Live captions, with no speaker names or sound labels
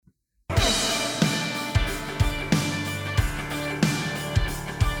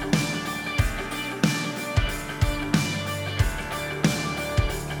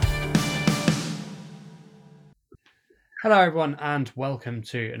Hello, everyone, and welcome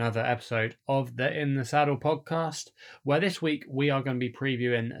to another episode of the In the Saddle podcast, where this week we are going to be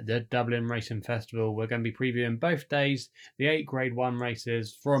previewing the Dublin Racing Festival. We're going to be previewing both days, the 8 Grade 1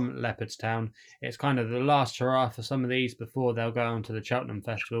 races from Leopardstown. It's kind of the last hurrah for some of these before they'll go on to the Cheltenham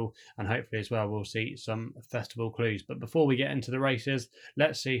Festival, and hopefully as well we'll see some festival clues. But before we get into the races,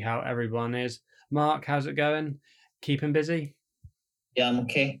 let's see how everyone is. Mark, how's it going? Keeping busy? Yeah, I'm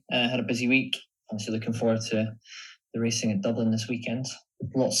okay. I had a busy week. I'm still looking forward to the racing at Dublin this weekend.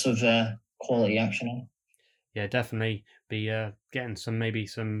 Lots of quality action on. Yeah, definitely be getting maybe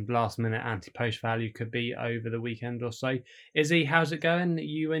some last minute anti-post value could be over the weekend or so. Izzy, how's it going? Are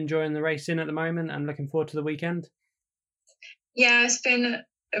you enjoying the racing at the moment and looking forward to the weekend? Yeah, it's been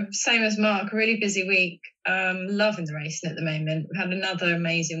same as Mark, a really busy week. Loving the racing at the moment. We've had another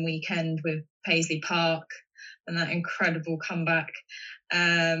amazing weekend with Paisley Park and that incredible comeback.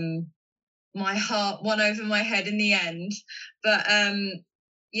 My heart won over my head in the end, but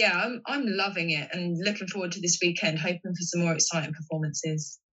yeah, I'm loving it and looking forward to this weekend, hoping for some more exciting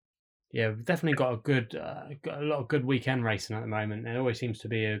performances. Yeah, we've definitely got a lot of good weekend racing at the moment. It always seems to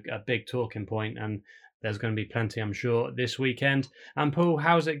be a big talking point, and there's going to be plenty, I'm sure, this weekend. And Paul,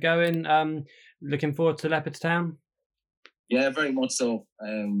 how's it going? Looking forward to Leopardstown? Yeah, very much so.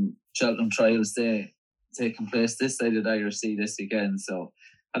 Cheltenham Trials Day taking place this side of the Irish Sea this weekend, so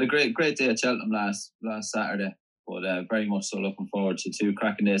had a great day at Cheltenham last Saturday, but very much so looking forward to 2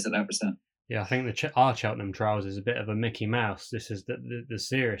 cracking days at Leopardstown. Yeah, I think our Cheltenham Trials is a bit of a Mickey Mouse. This is the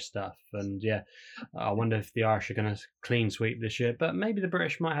serious stuff, and yeah, I wonder if the Irish are going to clean sweep this year, but maybe the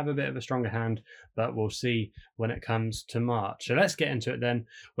British might have a bit of a stronger hand, but we'll see when it comes to March. So let's get into it then.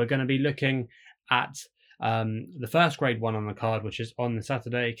 We're going to be looking at the first Grade 1 on the card, which is on the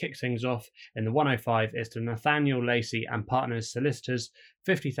Saturday, kicks things off in the 105. It's the Nathaniel Lacey and Partners Solicitors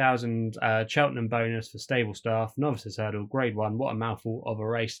 50,000 Cheltenham bonus for stable staff, novices hurdle, Grade 1. What a mouthful of a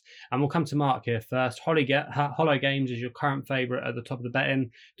race. And we'll come to Mark here first. Hollow Games is your current favourite at the top of the betting.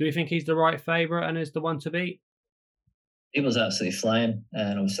 Do you think he's the right favourite and is the one to beat? He was absolutely flying,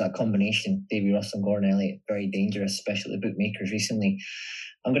 and obviously that combination, Davy Russell and Gordon Elliott, very dangerous, especially the bookmakers recently.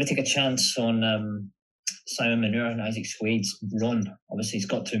 I'm going to take a chance on Simon Manure and Isaac Swade's run. Obviously, he's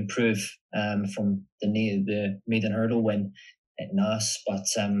got to improve from the maiden hurdle win at Naas, but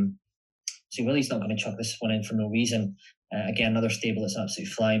so Willie's not going to chuck this one in for no reason. Again, another stable that's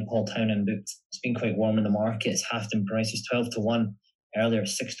absolutely flying. Paul Townend booked. It's been quite warm in the market. It's halved in prices, 12-1 earlier,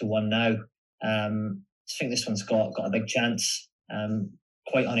 6-1 now. I think this one's got a big chance.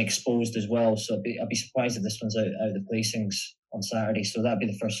 Quite unexposed as well, so I'll be surprised if this one's out of the placings on Saturday. So that'd be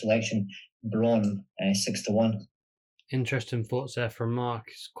the first selection. Braun, 6-1. Interesting thoughts there from Mark.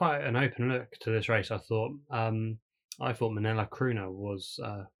 It's quite an open look to this race, I thought. I thought Minella Crooner was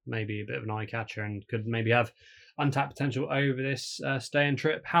maybe a bit of an eye catcher and could maybe have untapped potential over this staying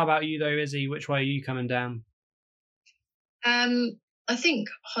trip. How about you though, Izzy? Which way are you coming down? I think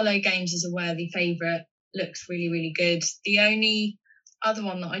Hollow Games is a worthy favourite. Looks really, really good. The only other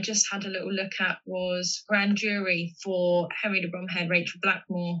one that I just had a little look at was Grand Jury for Henry de Bromhead, Rachel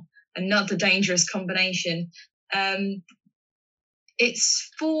Blackmore. Another dangerous combination.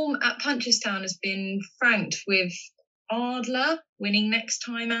 Its form at Punchestown has been franked with Ardler winning next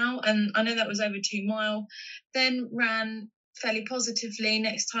time out, and I know that was over 2 mile. Then ran fairly positively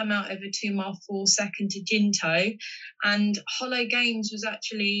next time out over 2 mile 4 second to Ginto, and Hollow Games was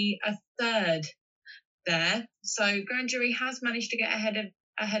actually a third there. So Grand Jury has managed to get ahead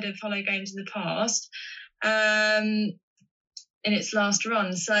of Hollow Games in the past. In its last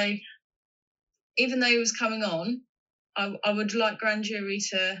run. So even though he was coming on, I would like Grand Jury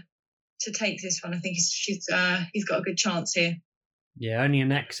to take this one. I think he's got a good chance here. Yeah, only a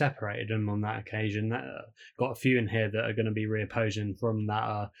neck separated him on that occasion. That got a few in here that are going to be reopposing from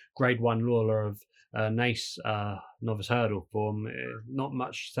that Grade 1 Lawler of Naas novice hurdle form. Not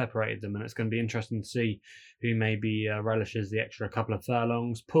much separated them, and it's going to be interesting to see who maybe relishes the extra couple of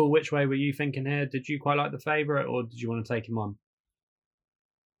furlongs. Paul, which way were you thinking here? Did you quite like the favourite, or did you want to take him on?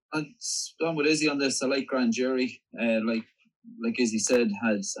 I'm with Izzy on this. I like Grand Jury. Like Izzy said,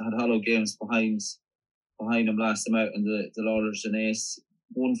 had Hollow Games behind him last time out, and the Lawlers and Ace,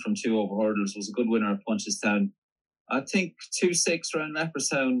 1 from 2 over hurdles, was a good winner at Punchestown. I think 2-6 around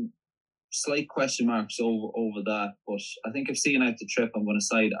Leopardstown, slight question marks over that, but I think if seeing out the trip, I'm going to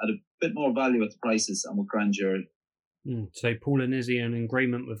side at a bit more value at the prices and with Grand Jury. So Paul and Izzy are in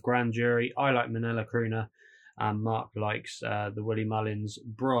agreement with Grand Jury. I like Minella Crooner. and Mark likes the Willie Mullins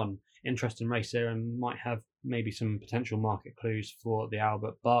Bron. Interesting race there, and might have maybe some potential market clues for the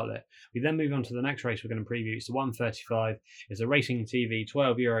Albert Bartlett. We then move on to the next race we're going to preview. It's the 135. It's a Racing TV,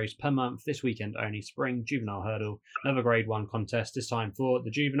 €12 per month, this weekend only, spring juvenile hurdle, another Grade 1 contest, this time for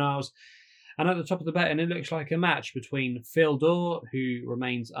the juveniles. And at the top of the betting, it looks like a match between Phil Dorr, who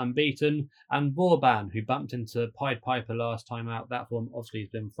remains unbeaten, and Vauban, who bumped into Pied Piper last time out. That form obviously has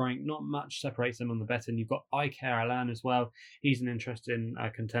been frank. Not much separates them on the betting. You've got Iker Alan as well. He's an interesting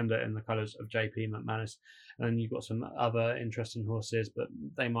contender in the colours of JP McManus. And you've got some other interesting horses, but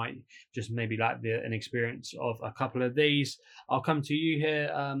they might just maybe lack the inexperience of a couple of these. I'll come to you here,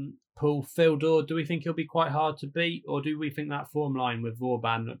 Paul. Phil Dorr, do we think he'll be quite hard to beat, or do we think that form line with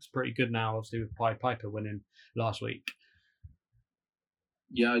Vauban looks pretty good now, obviously with Pied Piper winning last week?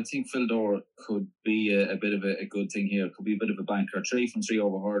 Yeah, I think Phil Dorr could be a bit of a good thing here. Could be a bit of a banker. 3 from 3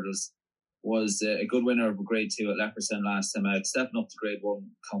 over hurdles. Was a good winner of a Grade 2 at Leopardstown last time out. Stepping up to Grade 1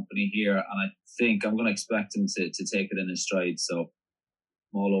 company here, and I think I'm going to expect him to take it in his stride. So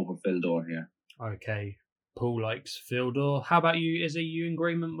I'm all over Phil Dorr here. Okay, Paul likes Phil Dorr. How about you, Izzy? You in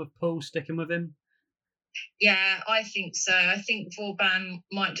agreement with Paul sticking with him? Yeah, I think so. I think Vauban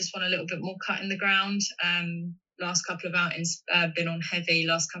might just want a little bit more cut in the ground. Last couple of outings been on heavy.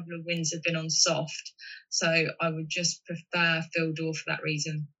 Last couple of wins have been on soft. So I would just prefer Phil Dorr for that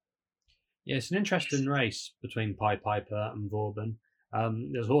reason. Yeah, it's an interesting race between Pied Piper and Vauban.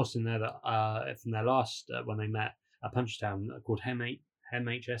 There's a horse in there that from their last when they met at Punchestown called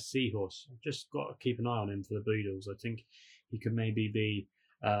MHS Seahorse. I've just got to keep an eye on him for the Boodles. I think he could maybe be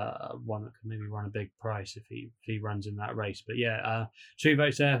one that could maybe run a big price if he runs in that race. But yeah, 2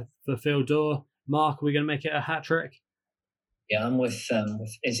 votes there for Phil Dorr. Mark, are we going to make it a hat trick? Yeah, I'm with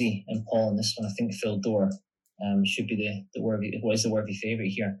Izzy and Paul on this one. I think Phil Dorr should be the worthy favourite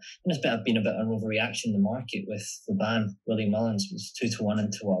here. And it's been a bit of an overreaction in the market with Vauban. Willie Mullins was 2-1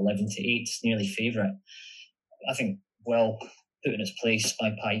 into 11-8. It's nearly favourite. I think well put in its place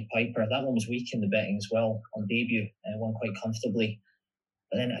by Pied Piper. That one was weak in the betting as well on debut and won quite comfortably.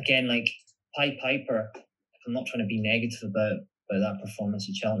 But then again, like Pied Piper, I'm not trying to be negative about that performance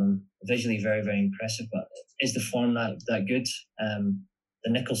at Cheltenham. Visually very, very impressive, but is the form that good? The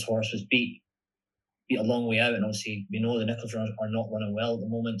Nichols horse was beat a long way out, and obviously we know the Nichols are not running well at the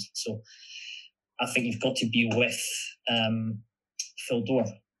moment. So I think you've got to be with Phil Dorr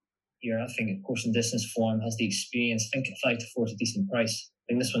here. I think, of course, in distance form, has the experience. I think at 5 to 4 is a decent price.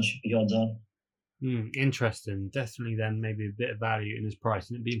 I think this one should be odds on. Interesting. Definitely then maybe a bit of value in his price,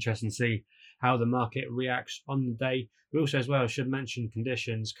 and it'd be interesting to see how the market reacts on the day. We also as well should mention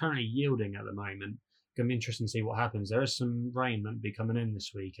conditions currently yielding at the moment. Going to be interesting to see what happens. There is some rain that will be coming in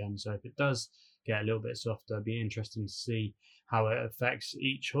this weekend, so if it does get a little bit softer, it'll be interesting to see how it affects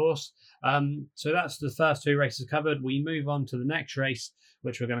each horse. So that's the first 2 races covered. We move on to the next race,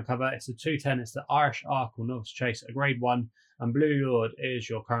 which we're going to cover. It's the 2:10. It's the Irish Arkle North Chase, a Grade 1, and Blue Lord is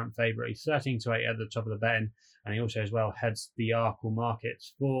your current favourite. He's 13-8 at the top of the betting, and he also as well heads the Arkle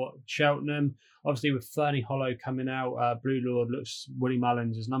markets for Cheltenham. Obviously with Fernie Hollow coming out, Blue Lord looks Willie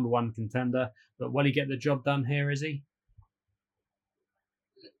Mullins as number 1 contender, but will he get the job done here, is he?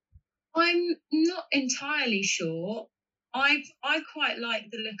 I'm not entirely sure. I quite like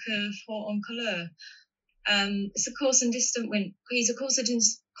the look of Haut en Couleur. It's a course and distance win. He's a course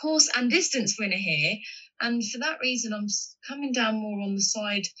and distance winner here, and for that reason, I'm coming down more on the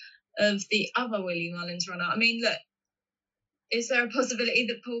side of the other Willie Mullins runner. I mean, look, is there a possibility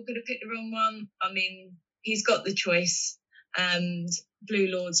that Paul could have picked the wrong one? I mean, he's got the choice, and Blue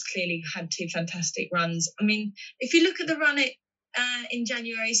Lord's clearly had 2 fantastic runs. I mean, if you look at the run in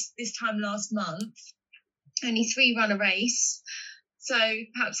January this time last month, only 3 run a race, so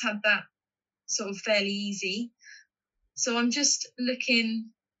perhaps had that sort of fairly easy. So I'm just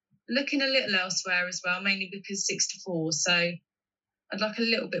looking a little elsewhere as well, mainly because 6 to 4. So I'd like a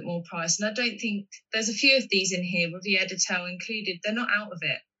little bit more price, and I don't think there's a few of these in here with the Editel included. They're not out of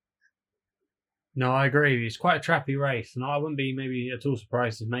it. No, I agree. It's quite a trappy race, and I wouldn't be maybe at all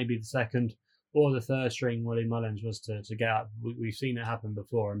surprised if maybe the 2nd or the 3rd string Willie Mullins was to get up. We've seen it happen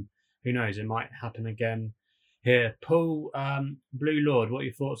before, and who knows, it might happen again here. Paul, Blue Lord, what are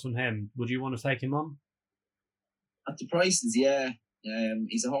your thoughts on him? Would you want to take him on? At the prices, yeah.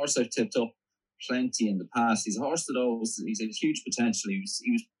 He's a horse I've tipped up plenty in the past. He's a horse that he's a huge potential. He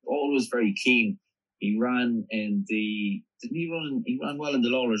was always very keen. He ran he ran well in the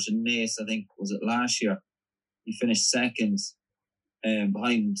Lawlers and Naas, I think, was it last year? He finished 2nd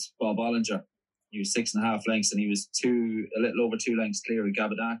behind Bob Ollinger. He was 6.5 lengths, and he was a little over 2 lengths clear of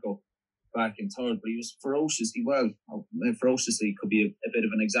Gabadaco back in 3rd. But he was ferociously could be a bit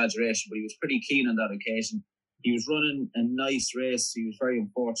of an exaggeration, but he was pretty keen on that occasion. He was running a nice race. He was very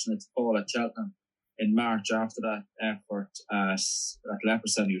unfortunate to fall at Cheltenham in March after that effort at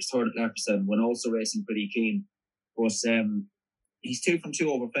Leopardstown. He was third at Leopardstown when also racing pretty keen. But he's 2 from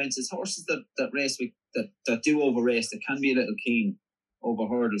 2 over fences. Horses that race that do over race, that can be a little keen over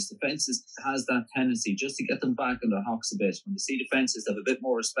hurdles. The fences has that tendency just to get them back on their hocks a bit. When they see the fences, they have a bit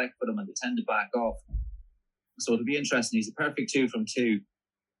more respect for them and they tend to back off. So it'll be interesting. He's a perfect 2 from 2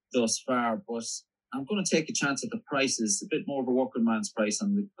 thus far, but I'm going to take a chance at the prices, a bit more of a working man's price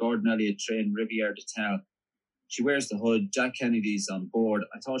on the Gordon Elliott train, Riviere de Tel. She wears the hood. Jack Kennedy's on board.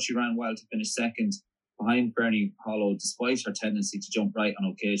 I thought she ran well to finish second behind Bernie Hollow, despite her tendency to jump right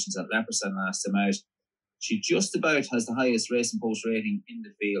on occasions at Leopardstown last time out. She just about has the highest Racing Post rating in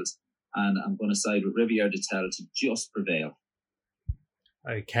the field, and I'm going to side with Riviere de Tel to just prevail.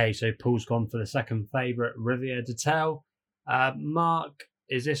 Okay, so Paul's gone for the second favourite, Riviere de Tel. Mark,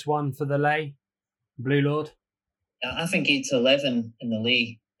 is this one for the lay? Blue Lord? I think 8 to 11 in the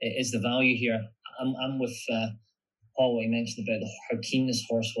lay is the value here. I'm with Paul, what he mentioned about how keen this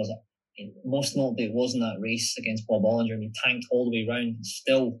horse was. Most notably, it was in that race against Bob Ollinger. I mean, tanked all the way round,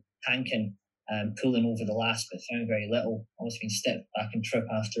 still tanking, pulling over the last, but found very little. Almost been stepped back and trip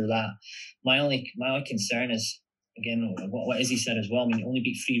after that. My only concern is, again, what Izzy said as well. I mean, you only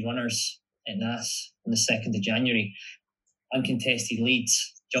beat 3 runners at Naas on the 2nd of January. Uncontested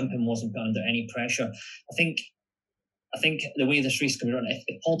leads. Jumping wasn't put under any pressure. I think the way this race can be run,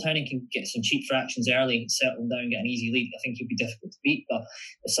 if Paul Townend can get some cheap fractions early, settle him down, get an easy lead, I think he'll be difficult to beat. But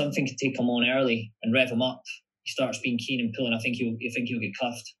if something can take him on early and rev him up, he starts being keen and pulling, I think he'll get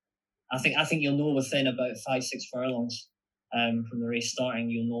cuffed. I think you'll know within about 5-6 furlongs from the race starting.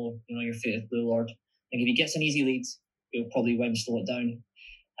 You'll know your fate with Blue Lord. I think if he gets an easy lead, he'll probably win, slow it down.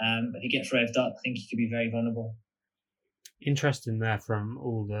 If he gets revved up, I think he could be very vulnerable. Interesting there from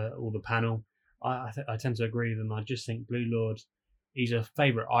all the panel. I tend to agree with them. I just think Blue Lord, he's a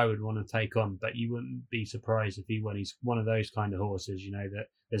favourite I would want to take on, but you wouldn't be surprised if he won. He's one of those kind of horses, that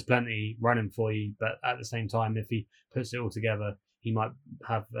there's plenty running for you, but at the same time, if he puts it all together, he might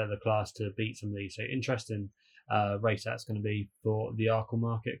have the class to beat some of these. So interesting race that's going to be for the Arkle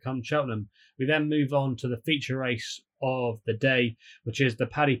Market come Cheltenham. We then move on to the feature race of the day, which is the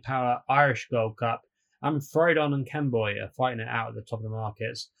Paddy Power Irish Gold Cup. Frodon and Kenboy are fighting it out at the top of the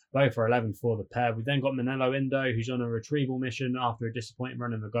markets. Both are 11 for the pair. We've then got Manello Indo, who's on a retrieval mission after a disappointing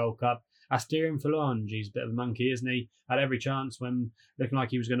run in the Gold Cup. Asterion Falange, he's a bit of a monkey, isn't he? Had every chance when looking like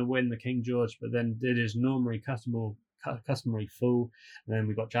he was going to win the King George, but then did his customary fool. And then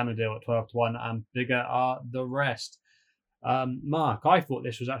we've got Janadil at 12 to 1, and bigger are the rest. Mark, I thought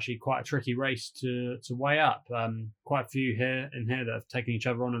this was actually quite a tricky race to weigh up. Quite a few here that have taken each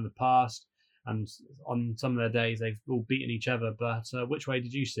other on in the past. And on some of their days, they've all beaten each other. But which way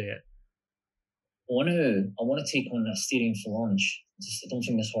did you see it? I want to take on Asterion Falange. I don't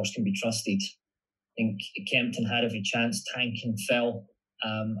think this horse can be trusted. I think Kempton had every chance. Tankin fell.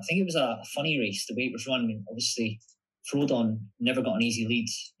 I think it was a funny race, the way it was run. I mean, obviously, Frodon never got an easy lead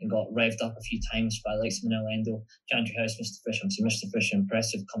and got revved up a few times by the likes of Manello Indo. Chantry House, Mr. Fisher. So Mr. Fisher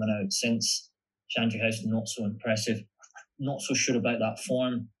impressive coming out since. Chantry House not so impressive. Not so sure about that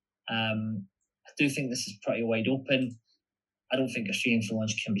form. I do think this is pretty wide open. I don't think Asterion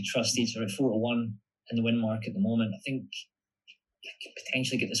Falange can be trusted. So at 4 to 1 in the win mark at the moment, I think I could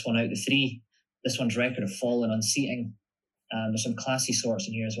potentially get this one out the 3. This one's record of falling on seating. There's some classy sorts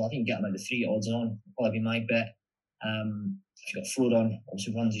in here as well. I think you get them out the 3 odds on. Probably be my bet. If you've got Frodon,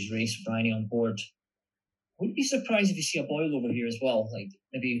 obviously runs his race, Bryony on board. Wouldn't be surprised if you see a Boyle over here as well. Like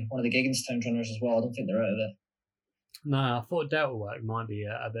maybe one of the Gigginstown runners as well. I don't think they're out of it. No, I thought Delta Work might be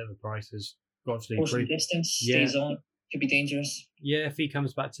a bit of a price. Has obviously Horse and distance, stays on, could be dangerous. Yeah, if he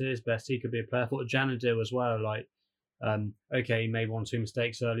comes back to his best, he could be a player. I thought Janadil as well. Okay, he made 1-2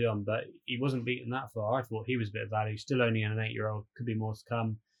 mistakes early on, but he wasn't beaten that far. I thought he was a bit of value. Still only an 8-year-old. Could be more to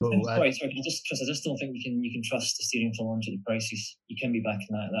come. Sorry, I just don't think you can trust the Asterion Falange at the prices. You can be backing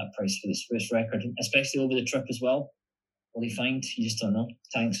that price for this record, especially over the trip as well. Will he find? You just don't know.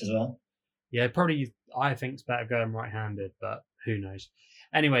 Tanks as well. Yeah, probably. I think it's better going right-handed, but who knows?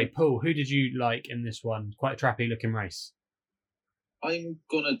 Anyway, Paul, who did you like in this one? Quite a trappy-looking race. I'm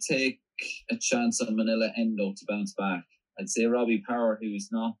gonna take a chance on Manello Indo to bounce back. I'd say Robbie Power, who's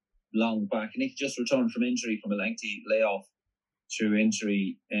not long back, and he just returned from injury from a lengthy layoff through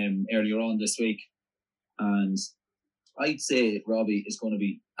injury earlier on this week. And I'd say Robbie is going to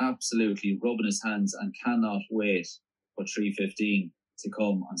be absolutely rubbing his hands and cannot wait for 3:15 to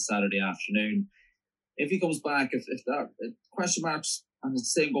come on Saturday afternoon. If he comes back, if that question marks, and the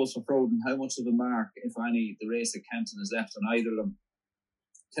same goes for Frodon, how much of a mark, if any, the race at Kempton has left on either of them.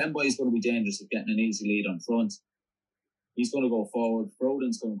 Kemboy is going to be dangerous of getting an easy lead on front. He's going to go forward.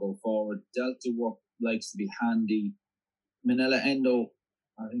 Frodon's going to go forward. Delta Work likes to be handy. Manila Endo,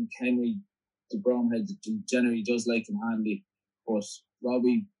 I think Henry de Bromhead generally does like him handy. But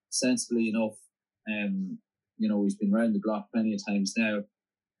Robbie, sensibly enough, he's been around the block plenty of times now.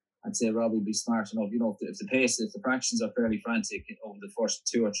 I'd say Robbie would be smart enough. If the fractions are fairly frantic over the first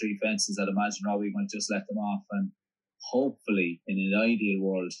 2 or 3 fences, I'd imagine Robbie might just let them off. And hopefully, in an ideal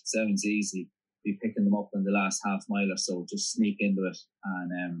world, it sounds easy, be picking them up in the last half mile or so, just sneak into it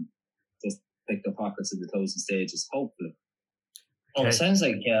and just pick their pockets in the closing stages, hopefully. Well, it sounds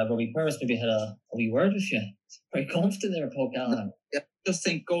like Robbie Purvis maybe had a wee word with you. Very confident there, Paul Callahan. Yeah, just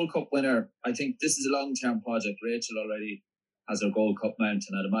think Gold Cup winner. I think this is a long-term project. Rachel already has her Gold Cup mount,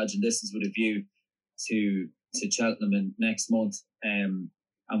 and I'd imagine this is with a view to Cheltenham in next month. And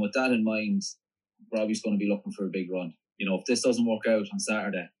with that in mind, Robbie's going to be looking for a big run. If this doesn't work out on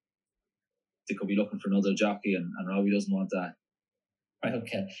Saturday, they could be looking for another jockey, and Robbie doesn't want that. Right,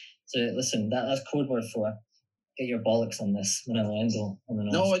 okay. So listen, that's code word for get your bollocks on this Manila Endo.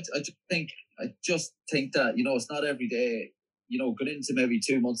 No, I just think that, it's not every day. Going into maybe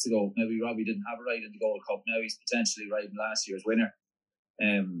 2 months ago, maybe Robbie didn't have a ride in the Gold Cup. Now he's potentially riding last year's winner.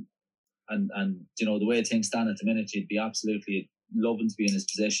 And the way things stand at the minute, you'd be absolutely loving to be in his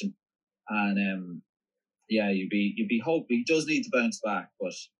position. And you'd be hoping. He does need to bounce back,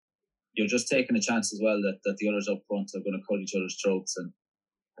 but you're just taking a chance as well that the others up front are going to cut each other's throats, and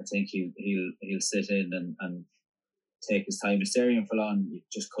I think he'll sit in and take his time. Asterion Fallon, you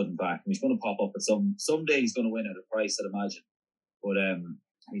just couldn't back him. He's going to pop up at someday. He's going to win at a price, I'd imagine. But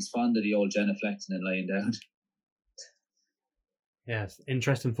he's fond of the old genuflecting and laying down. Yes,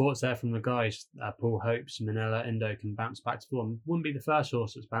 interesting thoughts there from the guys. Paul hopes Manila Endo can bounce back to form. Wouldn't be the first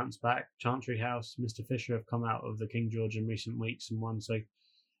horse that's bounced back. Chantry House, Mr. Fisher have come out of the King George in recent weeks and won, so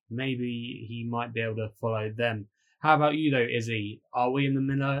maybe he might be able to follow them. How about you though, Izzy? Are we in the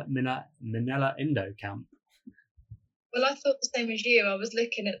Manila Endo camp? Well, I thought the same as you. I was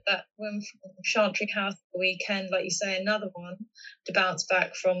looking at that one from Chantry House the weekend, like you say, another one to bounce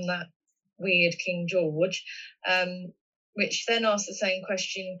back from that weird King George, which then asks the same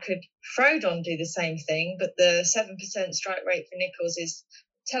question, could Frodon do the same thing? But the 7% strike rate for Nichols is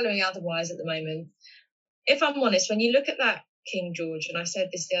telling me otherwise at the moment. If I'm honest, when you look at that King George, and I said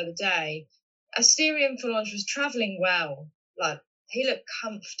this the other day, Asterion Fallon was travelling well. Like, he looked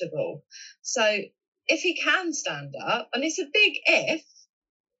comfortable. So if he can stand up, and it's a big if,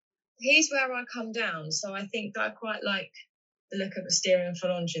 he's where I come down. So I think that I quite like the look of Asterion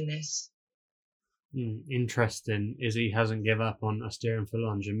Fallon in this. Interesting. Izzy hasn't given up on Asterion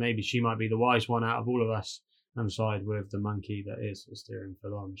Fallon, and maybe she might be the wise one out of all of us and side with the monkey that is Asterion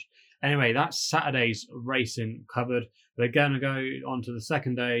Fallon. Anyway, that's Saturday's racing covered. We're going to go on to the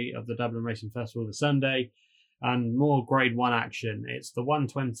second day of the Dublin Racing Festival, the Sunday, and more Grade 1 action. It's the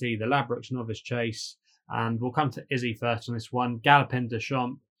 120, the Ladbrokes Novice Chase, and we'll come to Izzy first on this one. Galopin Des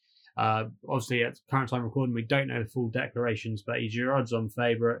Champs. Obviously, at the current time recording, we don't know the full declarations, but he's your odds-on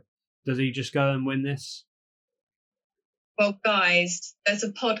favourite. Does he just go and win this? Well, guys, there's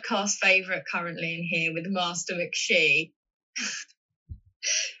a podcast favourite currently in here with Master McShee.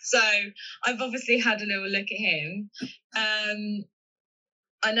 So I've obviously had a little look at him.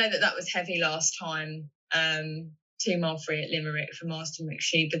 I know that was heavy last time, 2 mile free at Limerick for Master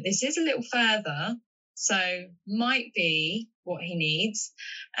McShee, but this is a little further, so might be what he needs.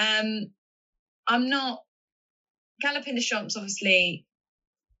 I'm not... Galopin Des Champs, obviously,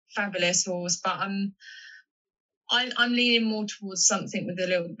 fabulous horse, but I'm leaning more towards something with a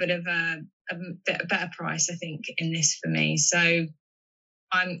little bit of a better price, I think, in this for me. So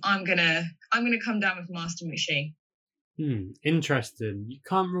I'm gonna come down with Master McShee. Interesting. You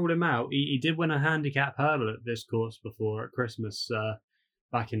can't rule him out. He did win a handicap hurdle at this course before at Christmas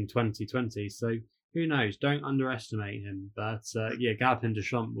back in 2020. So who knows? Don't underestimate him. But Galopin Des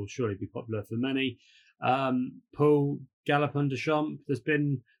Champs will surely be popular for many. Paul, Galopin Des Champs, there's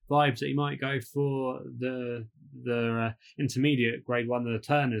been vibes that he might go for the intermediate Grade 1, the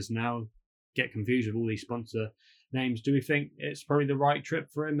Turners now. Get confused with all these sponsor names. Do we think it's probably the right trip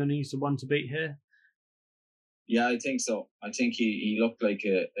for him and he's the one to beat here? Yeah, I think so. I think he looked like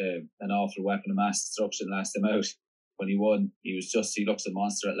an awful weapon of mass destruction last time out when he won. He looks a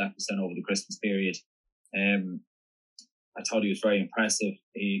monster at Leopardstown over the Christmas period. I thought he was very impressive.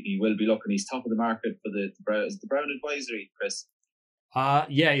 He will be looking. He's top of the market for the Brown Advisory, Chris.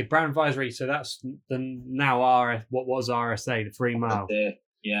 Brown Advisory. So that's what was RSA, the 3 mile.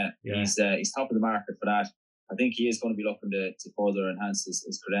 He's top of the market for that. I think he is going to be looking to further enhance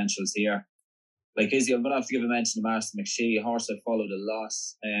his credentials here. like Izzy, I'm going to have to give a mention to Marston McShee, a horse I followed a lot.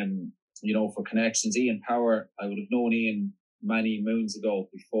 For connections, Ian Power, I would have known Ian many moons ago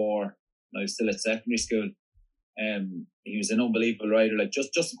before I was still at secondary school. He was an unbelievable rider. Like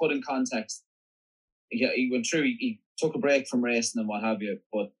just to put in context, he went through. He took a break from racing and what have you,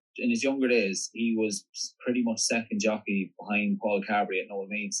 but in his younger days, he was pretty much second jockey behind Paul Carberry at Noel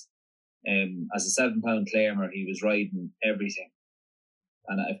Meads. As a 7-pound claimer, he was riding everything,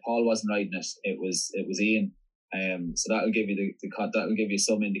 and if Paul wasn't riding it, it was Ian. So that'll give you that'll give you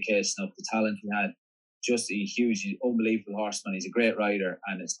some indication of the talent he had. Just a huge, unbelievable horseman. He's a great rider,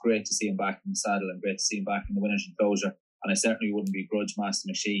 and it's great to see him back in the saddle and great to see him back in the winner's enclosure. And I certainly wouldn't begrudge Master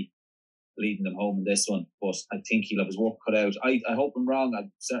McShee leading them home in this one, but I think he'll have his work cut out. I hope I'm wrong. I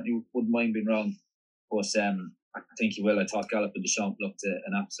certainly wouldn't mind being wrong, but I think he will. I thought Galopin Des Champs looked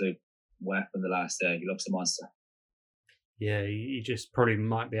an absolute weapon the last day. He looks a monster. Yeah, he just probably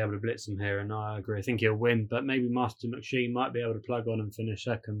might be able to blitz him here, and I agree. I think he'll win, but maybe Master McShee might be able to plug on and finish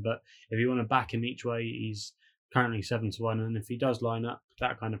second. But if you want to back him each way, he's currently 7-1, and if he does line up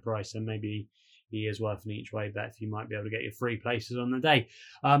that kind of price, then maybe he is worth an each way bet if you might be able to get your 3 places on the day.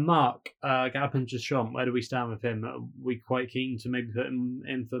 Mark, Galopin Des Champs, where do we stand with him? Are we quite keen to maybe put him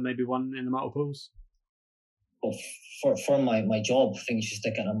in for maybe one in the multiples? Well, for my job, I think you should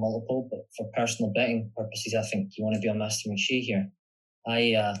stick it in a multiple, but for personal betting purposes, I think you want to be on Master McShee here.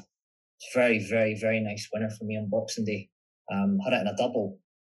 It's very, very, very nice winner for me on Boxing Day. Had it in a double.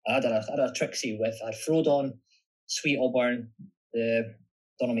 I had a Trixie with, I had Frodon, Sweet Auburn, the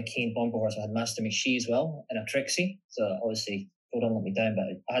Donald McCain bumper horse. I had Master McShee as well in a Trixie. So obviously, Frodon let me down, but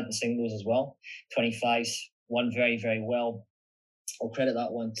I had the singles as well. 25s, won very, very well. I'll credit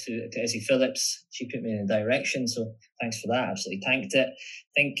that one to Izzy Phillips. She put me in the direction, so thanks for that. Absolutely tanked it.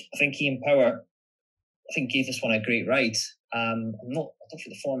 I think Ian Power, gave this one a great ride. I don't think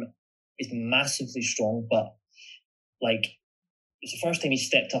the form is massively strong, but it's the first time he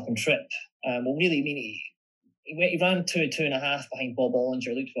stepped up and trip. He ran 2.5 behind Bob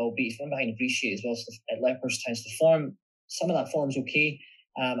Ollinger, looked well beat. He's run behind Appreciate as well at Leopardstown. So the form, some of that form's okay.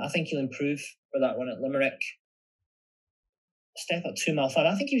 I think he'll improve for that run at Limerick. Step up 2 mile 5.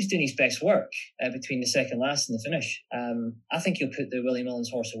 I think he was doing his best work between the second last and the finish. I think he'll put the Willie Mullins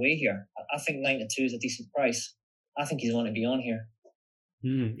horse away here. I think 9-2 is a decent price. I think he's going to be on here.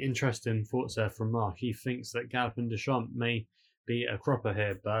 Interesting thoughts there from Mark. He thinks that Galopin Des Champs may be a cropper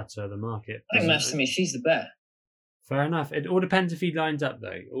here, but the market. I think Master McShee's the bet. Fair enough. It all depends if he lines up, though.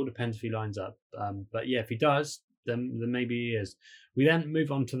 It all depends if he lines up. But yeah, if he does, then maybe he is. We then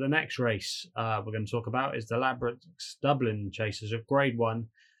move on to the next race we're going to talk about is the Ladbrokes Dublin Chasers of Grade 1,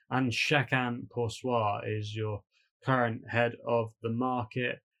 and Chacun Pour Soi is your current head of the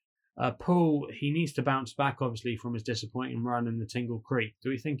market. Paul, he needs to bounce back, obviously, from his disappointing run in the Tingle Creek. Do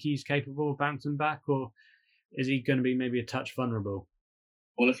we think he's capable of bouncing back, or is he going to be maybe a touch vulnerable?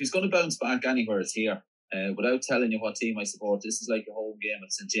 Well, if he's going to bounce back anywhere, it's here. Without telling you what team I support, this is like a home game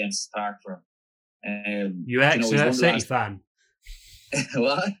at St James's Park for him. You Exeter City fan?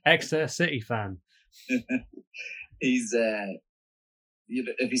 What? Exeter City fan. He's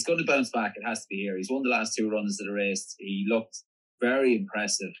if he's going to bounce back, it has to be here. He's won the last 2 runs of the race. He looked very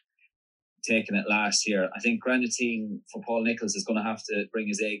impressive taking it last year. I think Grenadine for Paul Nicholls is going to have to bring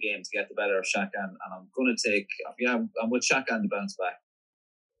his A game to get the better of Chacun, and I'm going to take. I'm with Chacun to bounce back.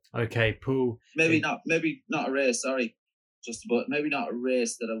 Okay, Paul. Maybe not a race. Sorry, maybe not a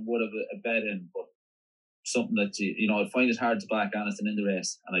race that I would have a bet in, but something that I'd find it hard to back Anything in the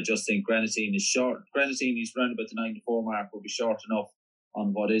race. And I just think Grenadine is short. Grenadine is round about the 9-4 mark, will be short enough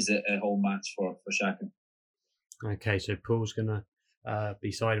on what is a home match for Chacun. Okay, so Paul's gonna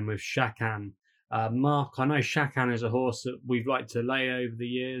be siding with Chacun. Mark, I know Chacun is a horse that we've liked to lay over the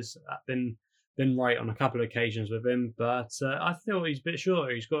years. Been right on a couple of occasions with him, but I thought he's a bit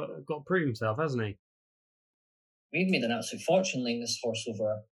shorter. He's got to prove himself, hasn't he? We've made an absolute fortune laying this horse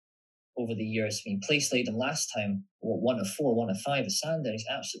over the years. I mean, place laid him last time, 1 of 4, 1 of 5 at Sandown. He's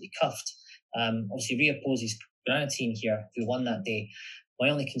absolutely cuffed. Obviously, reopposes Grenadine here, who won that day. My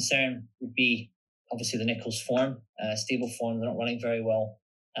only concern would be obviously the Nicholls form, stable form. They're not running very well.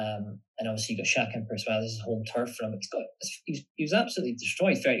 And obviously you've got Chacun Pour Soi. This is home turf for him. He was absolutely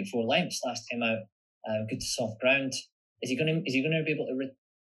destroyed. 34 lengths last time out. Good to soft ground. Is he going to be able to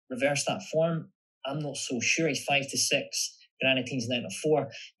reverse that form? I'm not so sure. He's 5-6. Grenadine's 9-4. I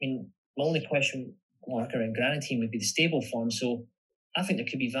mean, my only question mark around Grenadine would be the stable form. So I think there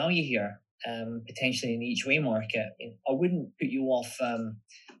could be value here, potentially in the each way market. I wouldn't put you off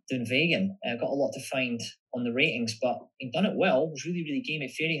Dunvegan. I've got a lot to find on the ratings, but he's done it well. Was really, really game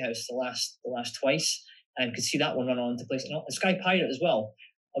at Fairyhouse the last twice, and could see that one run on to place. The Sky Pirate as well.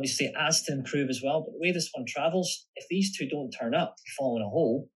 Obviously, it has to improve as well. But the way this one travels, if these two don't turn up, fall in a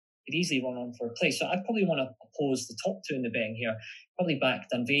hole, could easily run on for a place. So I'd probably want to oppose the top two in the betting here. Probably back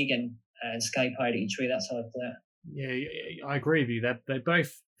Dunvegan and Sky Pirate each way. That's how I play it. Yeah, I agree with you.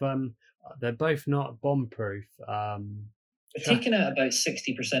 They're both not bomb proof. We're taking out about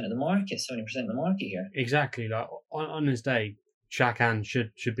 60% of the market, 70% of the market here. Exactly. Like on his day, Shakan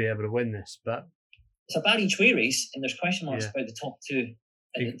should be able to win this, but it's a bad each way race, and there's question marks about the top two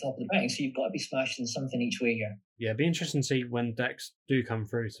at the top of the betting. So you've got to be smashing something each way here. Yeah, it'd be interesting to see when decks do come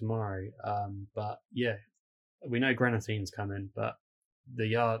through tomorrow. But yeah, we know Grenadine's coming, but the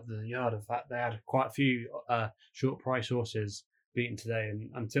yard of that, they had quite a few short price horses beaten today, and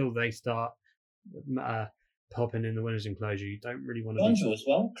until they start popping in the winners' enclosure, you don't really want to. Jonjo as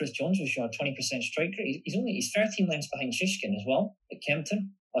well. Chris Jonjo shot 20% strike rate. He's 13 lengths behind Shishkin as well at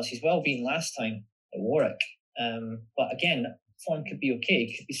Kempton. Plus he's well beaten last time at Warwick. But again, form could be okay.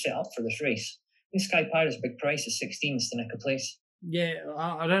 He could be set up for this race. I think Sky Pirate's big price is 16 to nick a place. Yeah,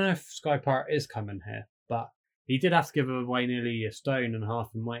 I don't know if Sky Pirate is coming here, but he did have to give away nearly a stone and a half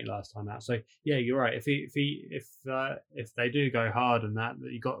in weight last time out. So yeah, you're right. If they do go hard and that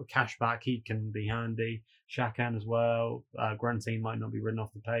you got cash back, he can be handy. Shakan as well. Grenadine might not be ridden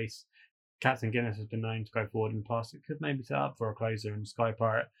off the pace. Captain Guinness has been known to go forward in the past. It could maybe set up for a closer, and Sky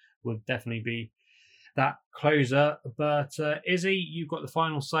Pirate would definitely be that closer. But Izzy, you've got the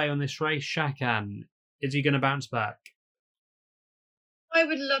final say on this race. Shakan, is he going to bounce back? I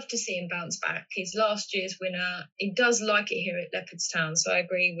would love to see him bounce back. He's last year's winner. He does like it here at Leopardstown, so I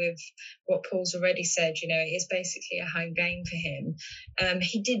agree with what Paul's already said. You know, it is basically a home game for him.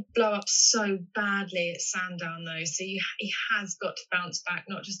 He did blow up so badly at Sandown, though, so he has got to bounce back,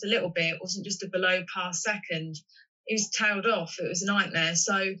 not just a little bit. It wasn't just a below par second. He was tailed off. It was a nightmare.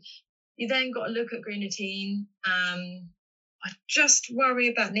 So you then got to look at Grenadine. I just worry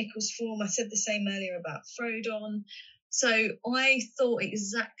about Nicholls' form. I said the same earlier about Frodon. So I thought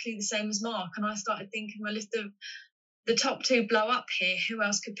exactly the same as Mark, and I started thinking my list of the top two blow up here. Who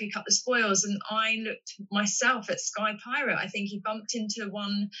else could pick up the spoils? And I looked myself at Sky Pirate. I think he bumped into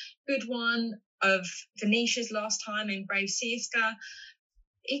one good one of Venetia's last time in Brave Sieska.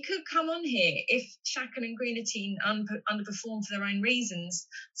 He could come on here if Shakan and Grenadine underperform for their own reasons.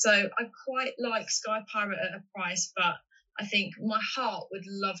 So I quite like Sky Pirate at a price, but I think my heart would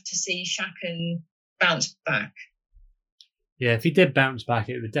love to see Shakan bounce back. Yeah, if he did bounce back,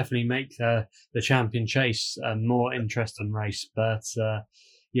 it would definitely make the Champion Chase a more interesting race. But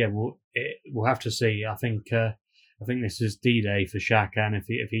yeah, we'll have to see. I think this is D-Day for Shakan.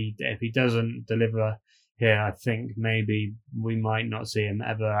 If he doesn't deliver here, I think maybe we might not see him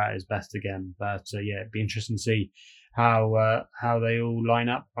ever at his best again. But yeah, it'd be interesting to see how they all line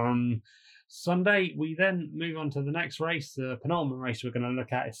up on Sunday. We then move on to the next race, the penultimate race we're going to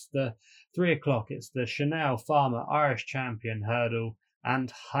look at. It's the 3 o'clock. It's the Chanel Farmer Irish Champion Hurdle,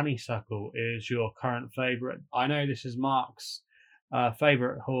 and Honeysuckle is your current favourite. I know this is Mark's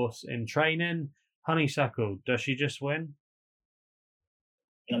favourite horse in training. Honeysuckle, does she just win?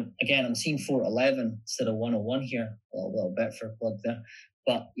 Again, I'm seeing 411 instead of 101 here. A little bit for a plug there.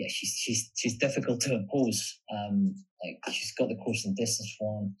 But yeah, she's difficult to oppose. Like she's got the course and distance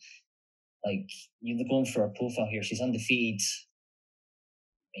form. Like you're going for her profile here. She's undefeated.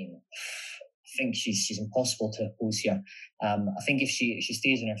 I mean, I think she's impossible to oppose here. I think if she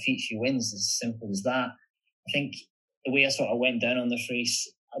stays on her feet, she wins. As simple as that. I think the way I sort of went down on this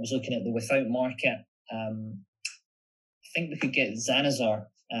race, I was looking at the without market. I think we could get Zanazar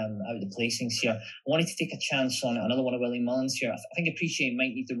out of the placings here. I wanted to take a chance on another one of Willie Mullins here. I think Appreciate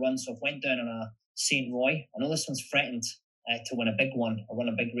might need the run, so I went down on a St. Roy. I know this one's threatened to win a big one or run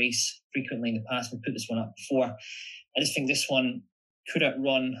a big race frequently in the past. We put this one up before. I just think this one could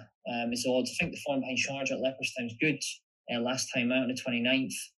outrun his odds. I think the form behind Sharjah at Leopardstown's good. Last time out on the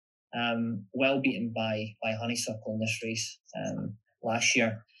 29th, well beaten by Honeysuckle in this race last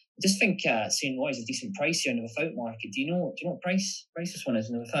year. I just think St. Roy is a decent price here in the without market. Do you know what price this one is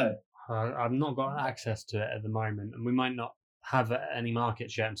in the without? I've not got access to it at the moment, and we might not have any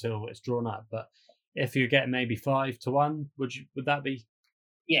markets yet until it's drawn up. But if you get maybe 5 to 1, would that be?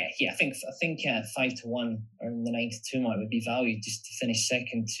 Yeah. I think 5 to 1 or in the 9 to 2 mark would be valued just to finish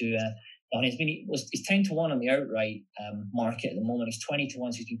second to. He's 10 to 1 on the outright market at the moment. He's 20 to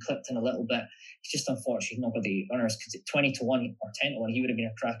 1, so he's been clipped in a little bit. It's just unfortunate he's not got the runners, because at 20 to 1 or 10 to 1, he would have been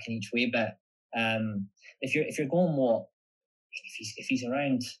a cracking each way bet. If you're going if he's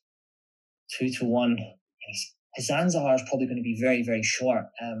around 2 to 1, his Zanzahar is probably going to be very, very short.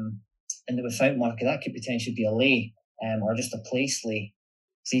 In the without market, that could potentially be a lay or just a place lay.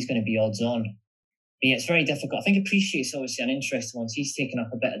 So he's going to be odds on. yeah, it's very difficult. I think Appreciate's obviously an interesting one. He's taken up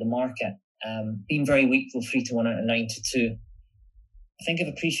a bit of the market. Been very weak though, 3-1 out of 9-2. I think if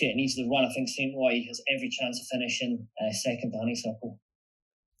Appreciate needs the run, I think St. Roy has every chance of finishing second to Honeysuckle.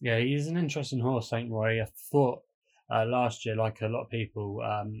 Yeah, he's an interesting horse, St. Roy. I thought last year, like a lot of people,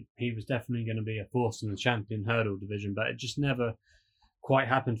 he was definitely going to be a force in the champion hurdle division, but it just never quite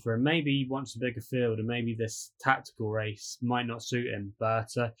happened for him. Maybe he wants a bigger field, and maybe this tactical race might not suit him. But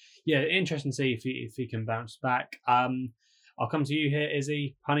yeah, interesting to see if he can bounce back. I'll come to you here,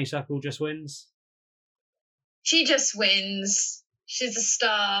 Izzy. Honeysuckle just wins. She just wins. She's a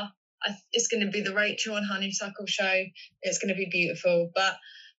star. It's going to be the Rachel and Honeysuckle show. It's going to be beautiful. But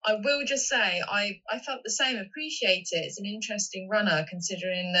I will just say, I felt the same. Appreciate it. It's an interesting runner,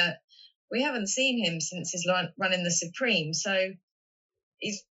 considering that we haven't seen him since his run in the Supreme. So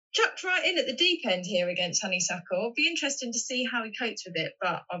he's chucked right in at the deep end here against Honeysuckle. It'll be interesting to see how he copes with it,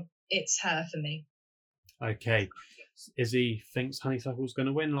 but it's her for me. Okay. Izzy thinks Honeysuckle's going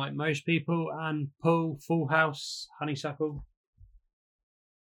to win like most people, and Paul, full house, Honeysuckle.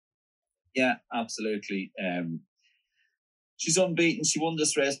 Yeah, absolutely. She's unbeaten. She won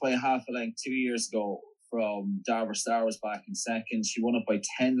this race by a half a length 2 years ago from Darver Star was back in second. She won it by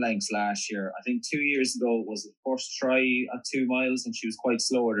 10 lengths last year. I think 2 years ago was the first try at 2 miles, and she was quite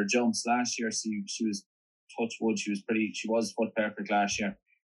slow at her jumps last year. So she was, touch wood, she was foot perfect last year.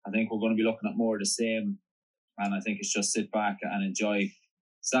 I think we're going to be looking at more of the same, and I think it's just sit back and enjoy.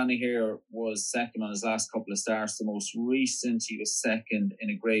 Stanley here was second on his last couple of starts. The most recent, he was second in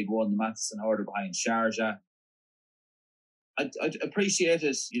a Grade 1, the Matheson Hurdle behind Sharjah. I'd appreciate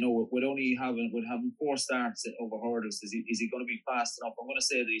it, with having 4 starts over hurdles. Is he going to be fast enough? I'm going to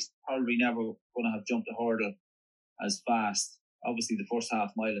say that he's probably never going to have jumped a hurdle as fast. Obviously, the first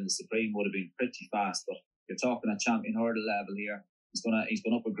half mile in the Supreme would have been pretty fast, but you're talking at champion hurdle level here. He's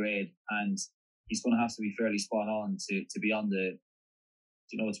gone up a grade, and he's going to have to be fairly spot on to be on the,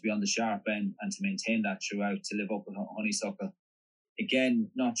 to be on the sharp end and to maintain that throughout, to live up with Honeysuckle. Again,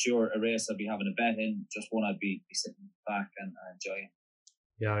 not sure a race I'd be having a bet in, just one I'd be sitting back and enjoying.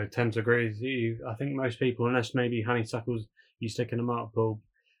 Yeah, I tend to agree with you. I think most people, unless maybe Honeysuckle's you sticking them up, Paul,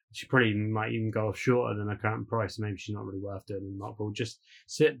 she probably might even go shorter than her current price. Maybe she's not really worth doing in Mark Paul. Just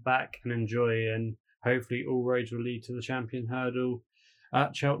sit back and enjoy, and hopefully all roads will lead to the champion hurdle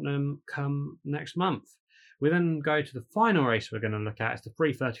at Cheltenham come next month. We then go to the final race we're going to look at. It's the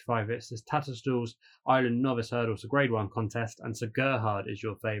 3:35. It's this Tatterstall's Island Novice Hurdle. It's a Grade 1 contest, and Sir Gerhard is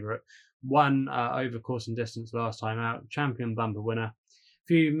your favourite. Won over course and distance last time out. Champion bumper winner.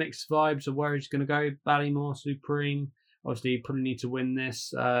 Few mixed vibes of where he's going to go. Ballymore Supreme. Obviously, you probably need to win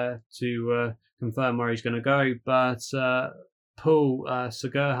this to confirm where he's going to go. But Paul, Sir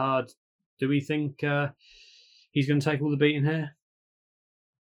Gerhard, do we think he's going to take all the beating here?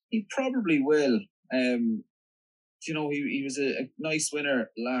 He probably will. He was a nice winner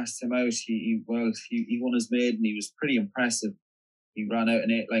last time out. He won his maiden. He was pretty impressive. He ran out an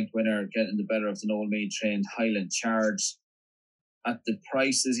 8-length winner, getting the better of the Noel Meade trained Highland Charge. At the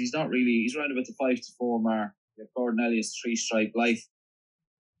prices, he's around about the 5-4 mark. Gordon Elliott's 3-stripe life.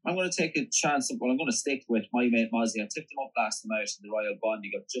 I'm going to take a chance. I'm going to stick with My Mate Mozzie. I tipped him up last time out in the Royal Bond.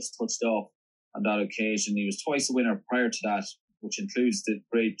 He got just touched off on that occasion. He was twice a winner prior to that, which includes the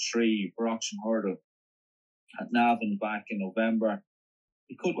Grade 3 Brockshire Hurdle at Navan back in November.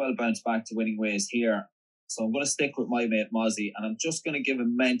 He could well bounce back to winning ways here. So I'm going to stick with My Mate Mozzie, and I'm just going to give a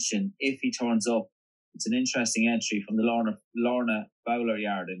mention if he turns up. It's an interesting entry from the Lorna Bowler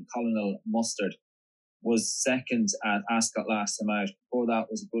Yard in Colonel Mustard. Was second at Ascot last time out. Before that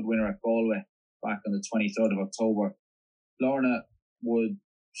was a good winner at Galway back on the 23rd of October. Lorna would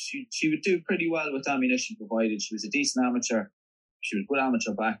do pretty well with ammunition provided. She was a decent amateur. She was a good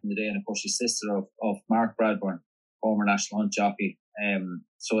amateur back in the day, and of course she's sister of Mark Bradburn, former national hunt jockey.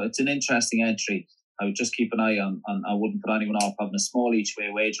 So it's an interesting entry. I would just keep an eye on I wouldn't put anyone off having a small each way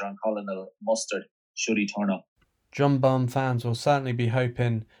wager on Colonel Mustard should he turn up. John Barn fans will certainly be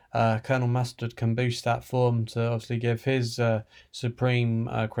hoping Colonel Mustard can boost that form to obviously give his Supreme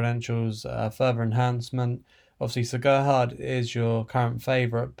credentials further enhancement. Obviously, Sir Gerhard is your current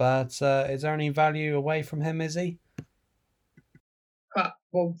favourite, but is there any value away from him, is he?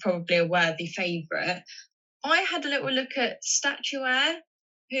 Well, probably a worthy favourite. I had a little look at Statuaire,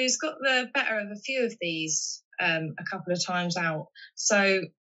 who's got the better of a few of these a couple of times out. So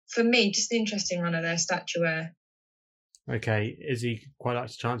for me, just an interesting runner there, Statuaire. Okay, Izzy quite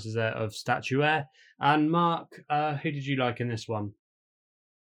likes the chances there of Statuaire. And Mark, who did you like in this one?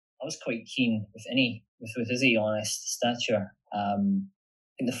 I was quite keen with Izzy, honest, Statuaire. I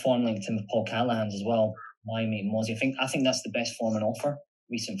think the form linked him with Paul Callahan's as well. My Mate Mozzie. I think that's the best form on offer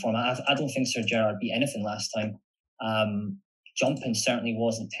recent form. I don't think Sir Gerard beat anything last time. Jumping certainly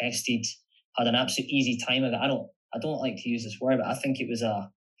wasn't tested. Had an absolute easy time of it. I don't like to use this word, but I think it was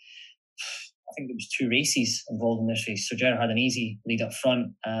 2 races involved in this race. Sir Gerard had an easy lead up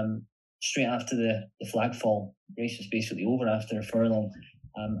front. Straight after the flag fall, the race was basically over after a furlong.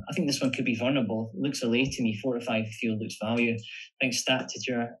 I think this one could be vulnerable. It looks away to me. 4 to 5 field looks value. I think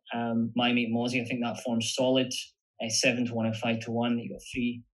Statiger, My Mate Mozzie, I think that form's solid. 7 to 1 and 5 to 1. You got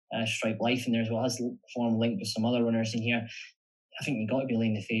 3 Stripe Life in there as well. Has form linked with some other runners in here. I think you've got to be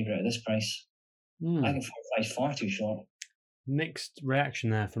laying the favourite at this price. I think 4 to 5 is far too short. Mixed reaction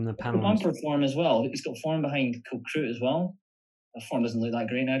there from the panel. Bumper form as well. He's got form behind Kilcrew as well. That form doesn't look that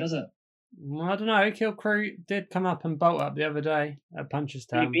great now, does it? Well, I don't know. Kilcrew did come up and bolt up the other day at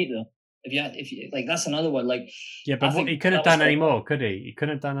Punchestown. You beat them. If you like, that's another one. Like, yeah, but he couldn't have done any more, could he? He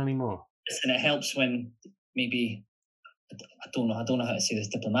couldn't have done any more. And it helps when maybe I don't know how to say this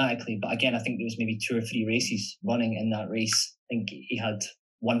diplomatically, but again, I think there was maybe 2 or 3 races running in that race. I think he had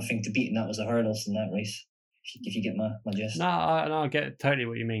one thing to beat, and that was the hurdles in that race. If you get my gist. No, I get totally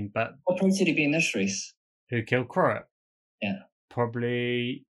what you mean. But what price did he be in this race? Who Kilcrew? Yeah,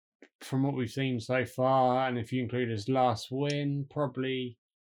 probably. From what we've seen so far, and if you include his last win, probably.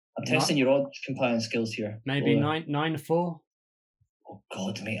 I'm testing your odds compiling skills here. Maybe 9-4. Oh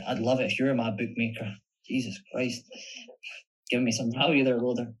God, mate, I'd love it if you're my bookmaker. Jesus Christ, give me some value there,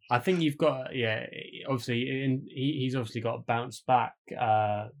 Loader. I think you've got, obviously, he's obviously got to bounce back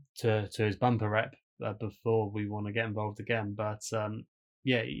to his bumper rep before we want to get involved again. But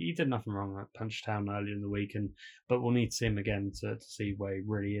he did nothing wrong at Punchestown earlier in the week, but we'll need to see him again to see where he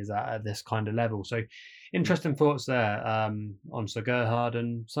really is at this kind of level. So, interesting thoughts there on Sir Gerhard,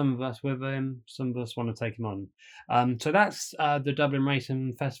 and some of us with him, some of us want to take him on. So that's the Dublin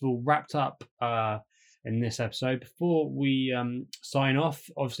Racing Festival wrapped up in this episode. Before we sign off,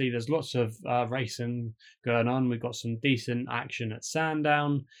 obviously there's lots of racing going on. We've got some decent action at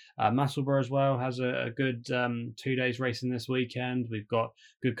Sandown. Musselburgh as well has a good 2 days racing this weekend. We've got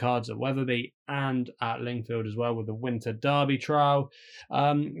good cards at Wetherby and at Lingfield as well with the Winter Derby trial.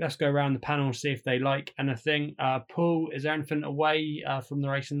 Let's go around the panel and see if they like anything. Paul, is there anything away from the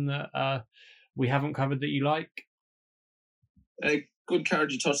racing that we haven't covered that you like? Good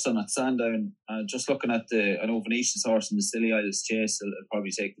card you touched on at Sandown. Just looking at I know Venetia's horse in the Scilly Isles Chase will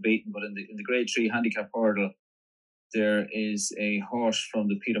probably take the beating, but in the Grade 3 handicap hurdle, there is a horse from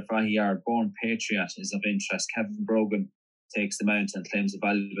the Peter Fahey yard, Born Patriot, is of interest. Kevin Brogan takes the mount and claims a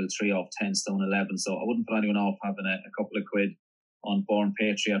valuable 3 off 10 stone 11. So I wouldn't put anyone off having a couple of quid on Born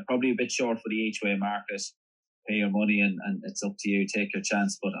Patriot. Probably a bit short for the each-way market. Pay your money and it's up to you. Take your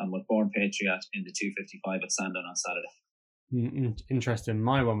chance. But I'm with Born Patriot in the 255 at Sandown on Saturday. Interesting.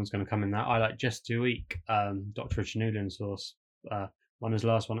 My one was going to come in that. I like Just to Eek, Dr. Richard Newland's horse. Won his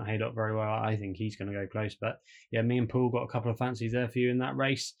last one at Haydock very well. I think he's going to go close. But yeah, me and Paul got a couple of fancies there for you in that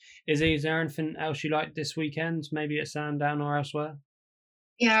race. Is there anything else you like this weekend, maybe at Sandown or elsewhere?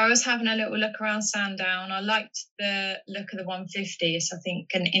 Yeah, I was having a little look around Sandown. I liked the look of the 150. It's, I think,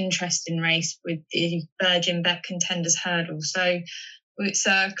 an interesting race with the Virgin Bet Contenders Hurdle. So it's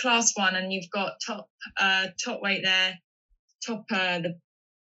a Class 1 and you've got top weight there. Top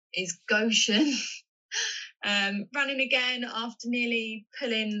is Goshen, running again after nearly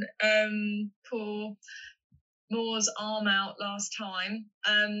pulling poor Moore's arm out last time.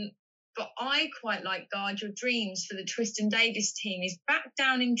 But I quite like Guard Your Dreams for the Tristan Davis team. He's back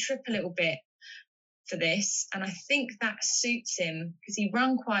down in trip a little bit for this, and I think that suits him because he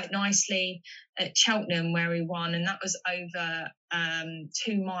ran quite nicely at Cheltenham where he won, and that was over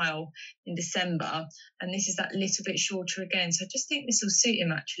 2 mile in December, and this is that little bit shorter again. So I just think this will suit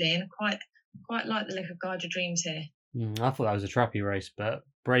him actually, and I quite like the look of Guard Your Dreams here. I thought that was a trappy race, but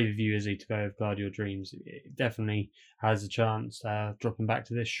brave of you, Izzy, to go with Guard Your Dreams. It definitely has a chance dropping back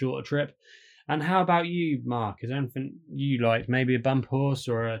to this shorter trip. And how about you, Mark? Is there anything you like? Maybe a bump horse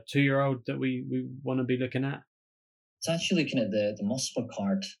or a 2-year-old that we want to be looking at? I was actually looking at the Musselburgh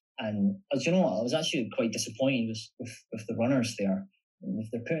card, and you know what? I was actually quite disappointed with the runners there.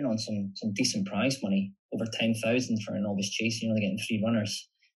 They're putting on some decent prize money, over 10,000 for an Novice Chase. You're only getting 3 runners.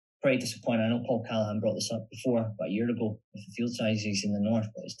 Pretty disappointed. I know Paul Callahan brought this up before, about a year ago, with the field sizes in the north,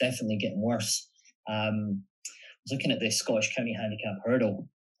 but it's definitely getting worse. I was looking at the Scottish County Handicap Hurdle.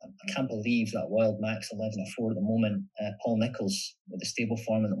 I can't believe that Wild Max 11-4 at the moment. Paul Nichols, with the stable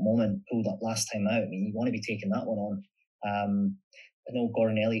form at the moment, pulled up last time out. I mean, you want to be taking that one on. I know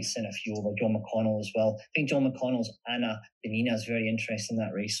Gordon Elliott sent a few over, John McConnell as well. I think John McConnell's Anna Benina is very interesting in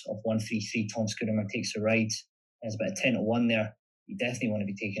that race of 133. Tom Scudamore takes a ride. There's about a 10 to 1 there. You definitely want to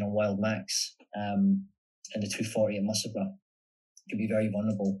be taking on Wild Max and the 240 at Musselburgh. could be very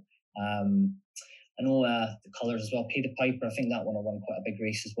vulnerable. I know the colours as well. Pay the Piper, I think that one will run quite a big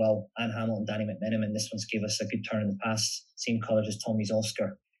race as well. Anne Hamilton, Danny McMenamin, this one's gave us a good turn in the past. Same colours as Tommy's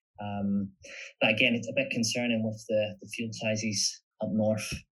Oscar. But again, it's a bit concerning with the field sizes up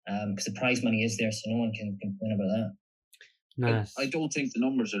north, because the prize money is there, so no one can complain about that. Nice. I don't think the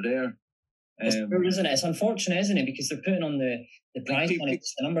numbers are there. It's true, isn't it? It's unfortunate, isn't it? Because they're putting on the prize money,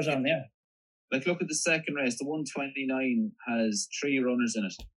 the numbers aren't there. Like, look at the second race. The 129 has 3 runners in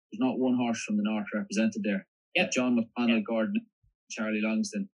it. There's not one horse from the north represented there. Yep. John McConnell, Gordon, Charlie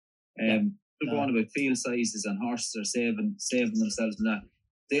Longston. They're going about field sizes and horses are saving themselves in that.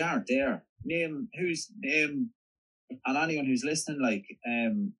 They aren't there. Name, and anyone who's listening, like,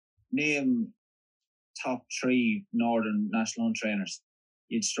 name top 3 Northern National Hunt trainers.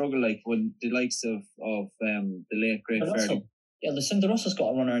 You'd struggle, like, when the likes of the late great Ferdy. Yeah, Lucinda Russell's got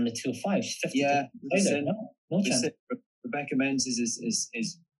a runner in the 205. She's 50. Yeah, no chance. Rebecca Menzies is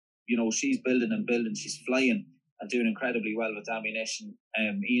she's building. She's flying and doing incredibly well with ammunition.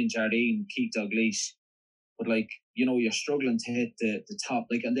 Ian Jardine, Keith Dalgleish. But, like, you're struggling to hit the top,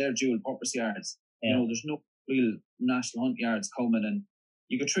 like, and they're dual purpose yards. Yeah. There's no real National Hunt yards coming, and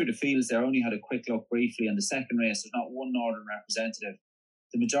you go through the fields there. I only had a quick look briefly in the second race. There's not one Northern representative.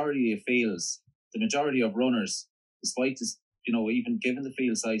 The majority of fields, the majority of runners, despite this, even given the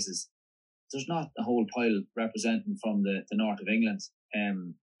field sizes, there's not a whole pile representing from the north of England.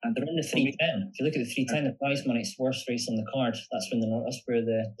 And they're in the 310. If you look at the 310, the prize money, it's the worst race on the card. That's where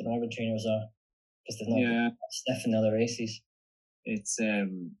the Northern trainers are, because they've not stiff in the other races. It's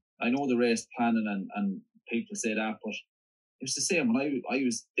I know the race planning and people say that, but it was the same when I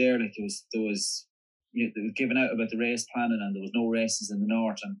was there. Like, there was they were giving out about the race planning, and there was no races in the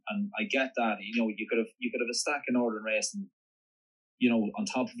north, and I get that. You could have a stack of Northern racing, on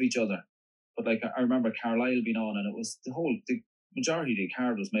top of each other. But, like, I remember Carlisle being on, and it was the majority of the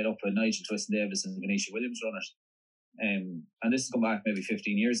card was made up by Nigel Twiston-Davis and Venetia Williams runners. And this has come back maybe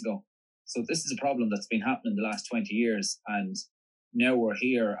 15 years ago. So this is a problem that's been happening the last 20 years, and now we're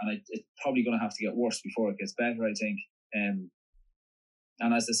here, and it's probably going to have to get worse before it gets better, I think. And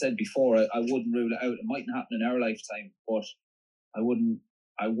as I said before, I wouldn't rule it out. It mightn't happen in our lifetime, but I wouldn't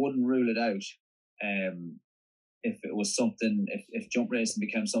rule it out. If it was something, if jump racing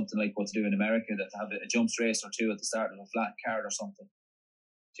became something like what to do in America, that to have a jumps race or 2 at the start of a flat card or something.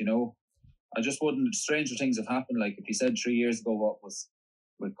 I just wouldn't. Stranger things have happened. Like, if you said 3 years ago what was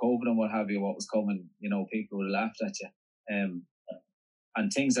with COVID and what have you, what was coming, people would have laughed at you.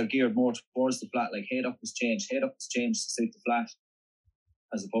 And things are geared more towards the flat. Like, Haydock was changed. Haydock was changed to suit the flat,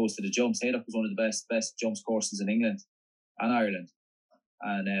 as opposed to the jumps. Haydock was one of the best jumps courses in England and Ireland,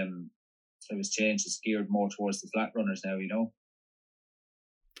 and it was changed. It's geared more towards the flat runners now.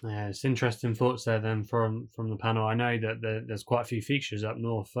 Yeah, it's interesting thoughts there then from the panel. I know that there's quite a few features up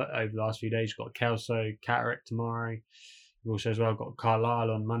north over the last few days. You've got Kelso, Catterick tomorrow. We've also as well got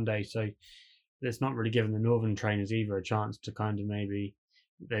Carlisle on Monday. So it's not really giving the Northern trainers either a chance to kind of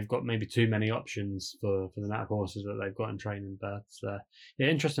they've got maybe too many options for the amount of horses that they've got in training. But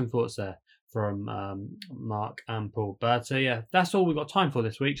interesting thoughts there from Mark and Paul. But that's all we've got time for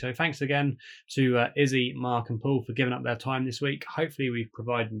this week. So thanks again to Izzy, Mark and Paul for giving up their time this week. Hopefully we've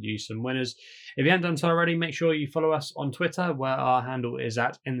provided you some winners. If you haven't done so already, make sure you follow us on Twitter, where our handle is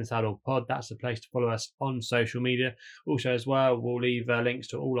 @InTheSaddlePod. That's the place to follow us on social media. Also as well, we'll leave links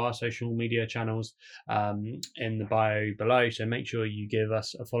to all our social media channels in the bio below. So make sure you give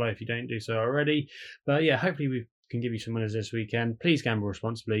us a follow if you don't do so already. But hopefully we can give you some winners this weekend. Please gamble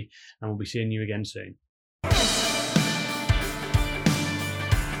responsibly, and we'll be seeing you again soon.